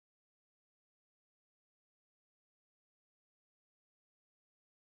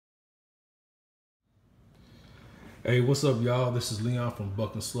Hey, what's up, y'all? This is Leon from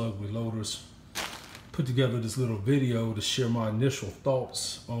Buck and Slug Reloaders. Put together this little video to share my initial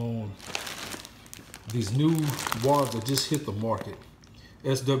thoughts on these new wads that just hit the market.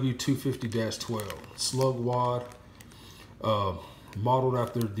 SW250-12 Slug Wad, modeled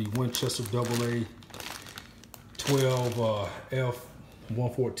after the Winchester AA 12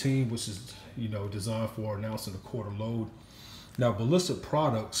 F114, which is designed for an ounce and a quarter load. Now, Ballistic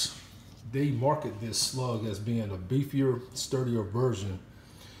Products, they market this slug as being a beefier, sturdier version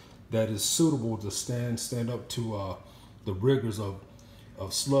that is suitable to stand up to the rigors of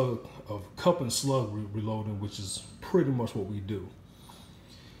cup and slug reloading, which is pretty much what we do.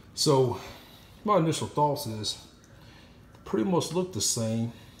 So my initial thoughts is pretty much look the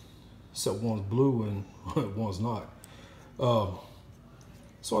same, except one's blue and one's not. So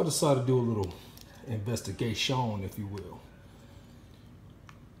I decided to do a little investigation, if you will.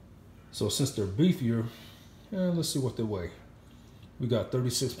 So since they're beefier, let's see what they weigh. We got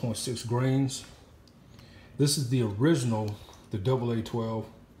 36.6 grains. This is the original, the AA-12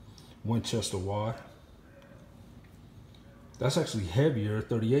 Winchester wad. That's actually heavier,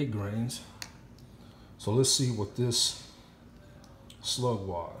 38 grains. So let's see what this slug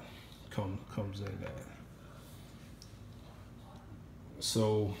wad comes in at.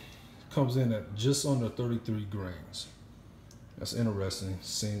 So it comes in at just under 33 grains. That's interesting,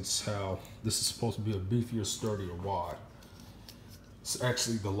 since how this is supposed to be a beefier, sturdier wad. It's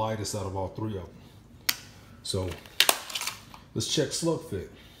actually the lightest out of all three of them. So let's check slug fit.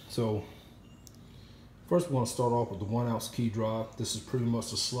 So first we're going to start off with the 1 ounce key drive. This is pretty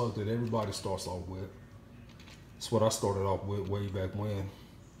much the slug that everybody starts off with. It's what I started off with way back when.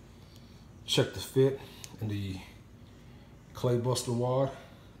 Check the fit in the Claybuster wad.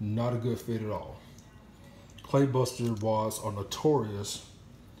 Not a good fit at all. Claybuster wads are notorious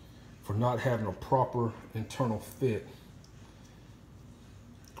for not having a proper internal fit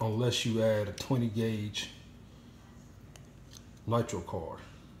unless you add a 20 gauge nitro card.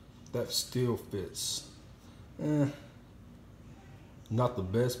 That still fits. Not the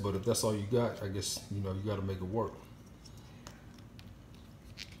best, but if that's all you got, I guess you got to make it work.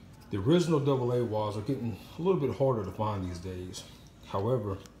 The original AA wads are getting a little bit harder to find these days.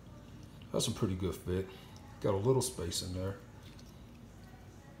 However, that's a pretty good fit. Got a little space in there.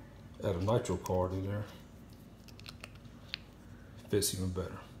 Add a nitro card in there. Fits even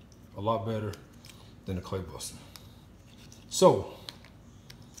better. A lot better than the Claybuster. So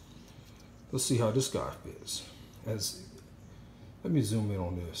let's see how this guy fits. Let me zoom in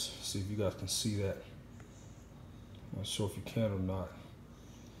on this. See if you guys can see that. Not sure if you can or not.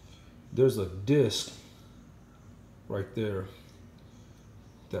 There's a disc right there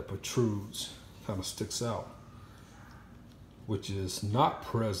that protrudes, kind of sticks out, which is not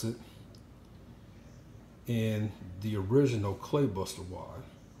present in the original Claybuster wad.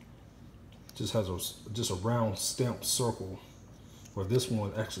 Just has a round stamped circle, where this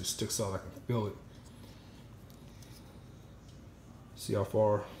one actually sticks out. I can feel it. See how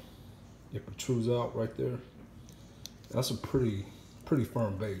far it protrudes out right there? That's a pretty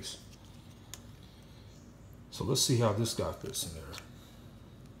firm base. So let's see how this guy fits in there.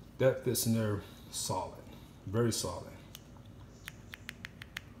 That fits in there solid, very solid.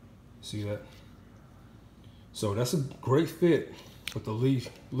 See that? So that's a great fit with the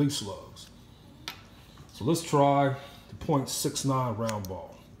leaf slugs. So let's try the .69 round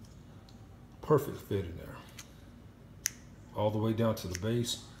ball. Perfect fit in there. All the way down to the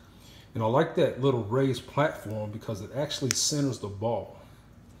base. And I like that little raised platform because it actually centers the ball.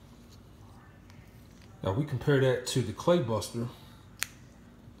 Now we compare that to the Claybuster.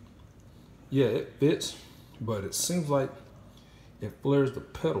 Yeah, it fits, but it seems like it flares the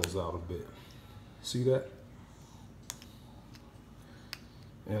pedals out a bit. See that?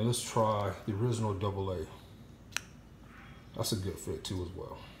 And let's try the original AA. That's a good fit too as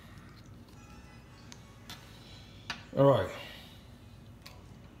well. All right.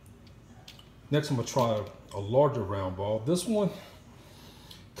 Next I'm gonna try a larger round ball. This one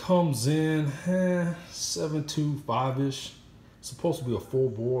comes in 725-ish. It's supposed to be a full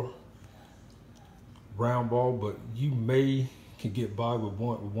bore round ball, but you can get by with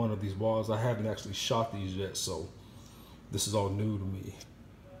one of these balls. I haven't actually shot these yet, so this is all new to me.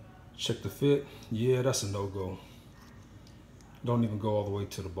 Check the fit. Yeah, that's a no-go. Don't even go all the way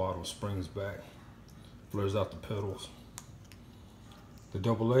to the bottom. Springs back, flares out the pedals.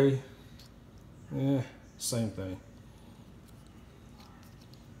 The AA, same thing.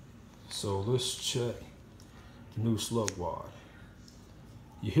 So let's check the new slug wad.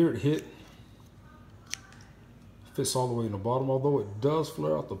 You hear it hit. Fits all the way in the bottom, although it does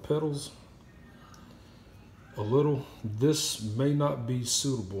flare out the pedals. a little. This may not be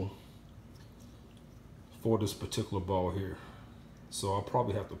suitable for this particular ball here. So I'll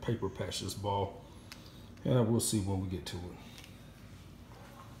probably have to paper patch this ball, and we'll see when we get to it.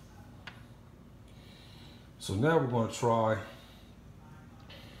 So now we're going to try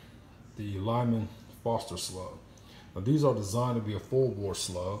the Lyman Foster slug. Now these are designed to be a 4-bore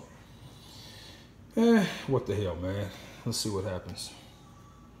slug. What the hell, man? Let's see what happens.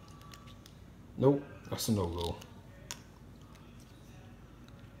 Nope, that's a no-go.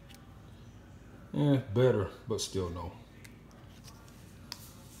 Better, but still no.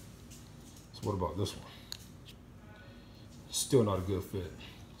 So what about this one? Still not a good fit.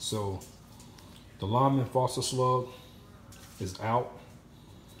 So the Lyman Foster slug is out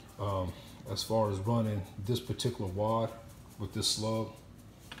as far as running this particular wad with this slug.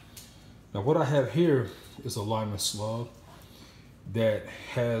 Now what I have here is a Lyman slug that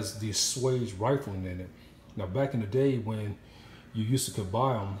has the swage rifling in it. Now back in the day when you used to could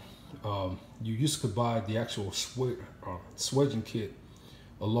buy them, you used to could buy the actual swaging kit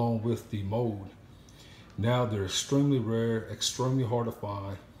along with the mold. Now they're extremely rare, extremely hard to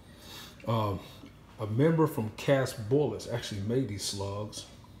find. A member from Cast Bullets actually made these slugs,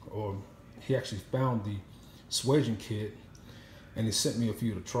 or he actually found the swaging kit and he sent me a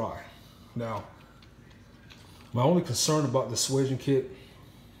few to try. Now, my only concern about the swaging kit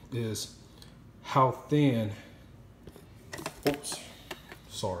is how thin, oops,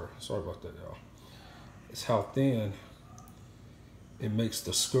 sorry about that, y'all. It's how thin it makes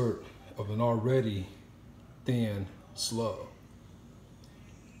the skirt of an already thin slug.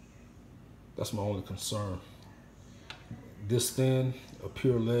 That's my only concern. This thin, a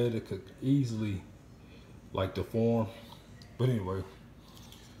pure lead, it could easily like deform. But anyway,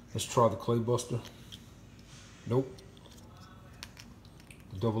 let's try the clay buster. Nope.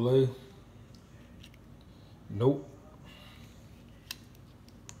 The double A. Nope.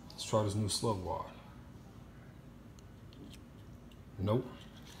 Let's try this new slug wad. Nope.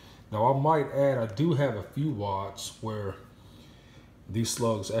 Now I might add, I do have a few wads where these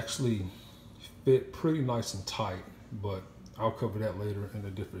slugs actually fit pretty nice and tight, but I'll cover that later in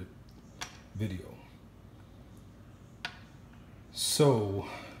a different video. So,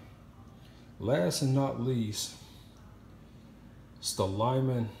 last and not least, it's the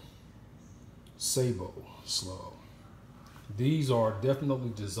Lyman Sabo slug. These are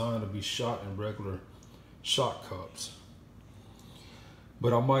definitely designed to be shot in regular shot cups.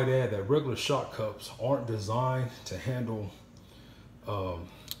 But I might add that regular shot cups aren't designed to handle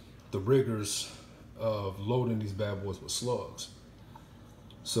the rigors of loading these bad boys with slugs.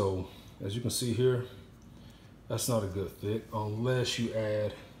 So as you can see here, that's not a good fit unless you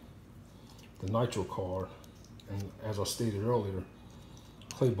add the nitro card. And as I stated earlier,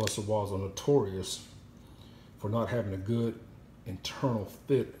 clay buster wads are notorious for not having a good internal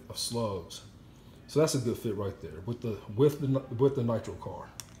fit of slugs. So that's a good fit right there with the nitro card.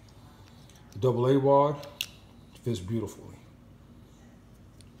 The double A wad fits beautifully.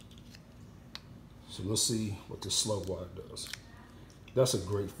 So let's see what this slug wad does. That's a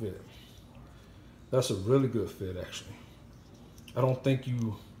great fit. That's a really good fit, actually. I don't think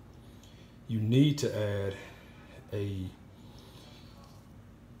you need to add a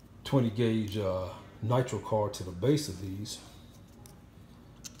 20 gauge nitro card to the base of these.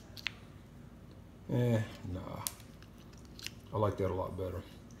 Nah. I like that a lot better.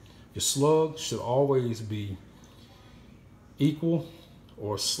 Your slug should always be equal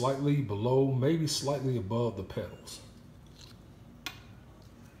or slightly below, maybe slightly above the pedals.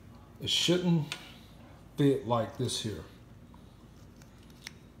 It shouldn't fit like this here.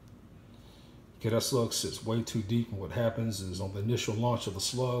 Okay, that slug sits way too deep, and what happens is on the initial launch of the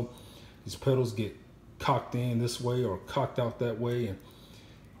slug, these pedals get cocked in this way or cocked out that way and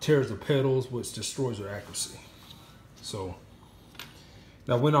tears the pedals, which destroys their accuracy. So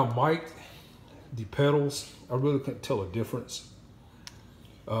now when I mic'd the pedals, I really couldn't tell a difference.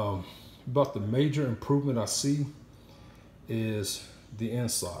 About the major improvement I see is the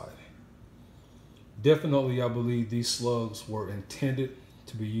inside. Definitely, I believe these slugs were intended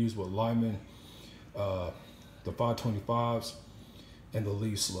to be used with Lyman, the 525s and the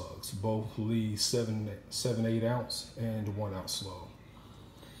Lee slugs, both Lee 7/8 ounce and the 1 ounce slug.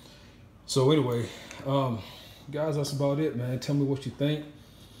 So anyway, guys, that's about it, man. Tell me what you think.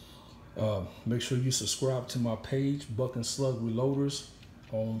 Make sure you subscribe to my page, Buck and Slug Reloaders,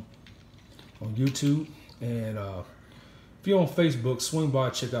 on YouTube. And if you're on Facebook, swing by,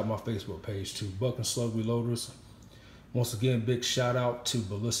 check out my Facebook page too, Buck and Slug Reloaders. Once again, big shout out to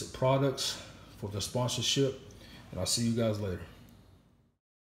Ballistic Products for the sponsorship, and I'll see you guys later.